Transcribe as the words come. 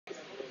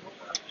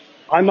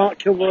Hi, Mark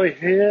Kilroy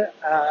here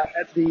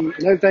at the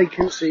No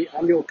Vacancy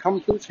Annual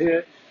Conference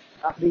here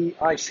at the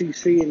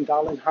ICC in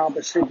Darling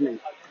Harbour, Sydney.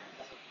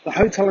 The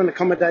hotel and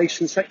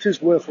accommodation sector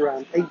is worth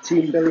around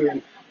 18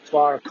 billion to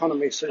our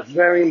economy, so it's a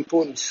very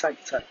important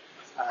sector.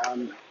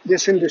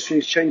 This industry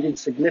is changing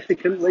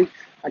significantly,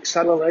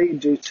 accelerated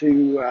due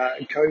to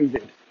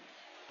COVID.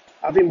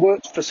 Having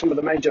worked for some of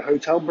the major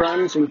hotel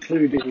brands,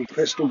 including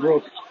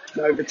Crystalbrook,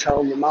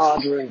 Novotel,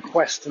 Ramada and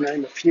Quest, to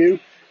name a few,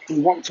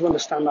 we want to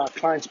understand our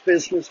clients'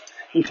 business,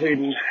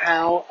 including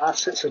how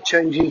assets are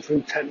changing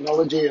through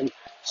technology and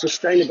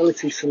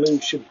sustainability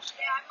solutions.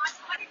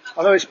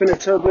 Although it's been a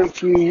turbulent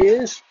few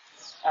years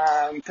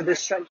for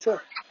this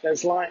sector,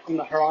 there's light on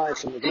the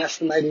horizon with an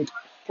estimated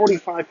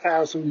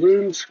 45,000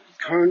 rooms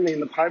currently in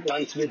the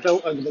pipeline to be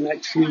built over the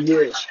next few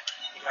years.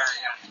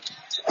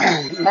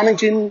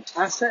 Managing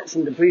assets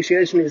and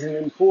depreciation is an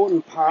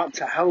important part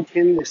to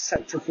helping this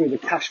sector through the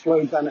cash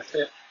flow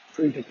benefit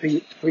through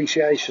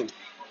depreciation.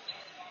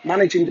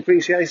 Managing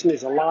depreciation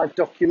is a live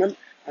document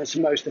and it's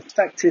the most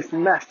effective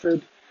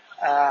method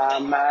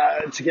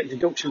to get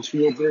deductions for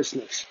your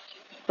business.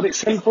 But it's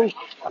simple.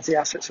 As the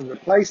assets are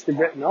replaced, they're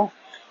written off,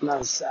 and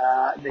as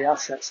the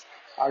assets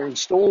are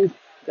installed,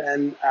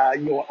 then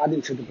you're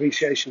adding to the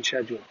depreciation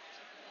schedule.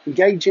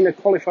 Engaging a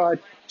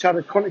qualified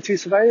chartered quantity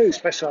surveyor who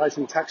specialises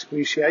in tax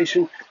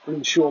depreciation will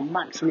ensure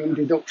maximum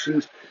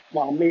deductions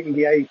while meeting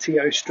the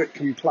ATO strict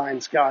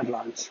compliance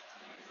guidelines.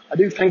 I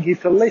do thank you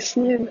for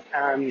listening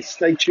and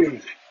stay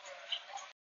tuned.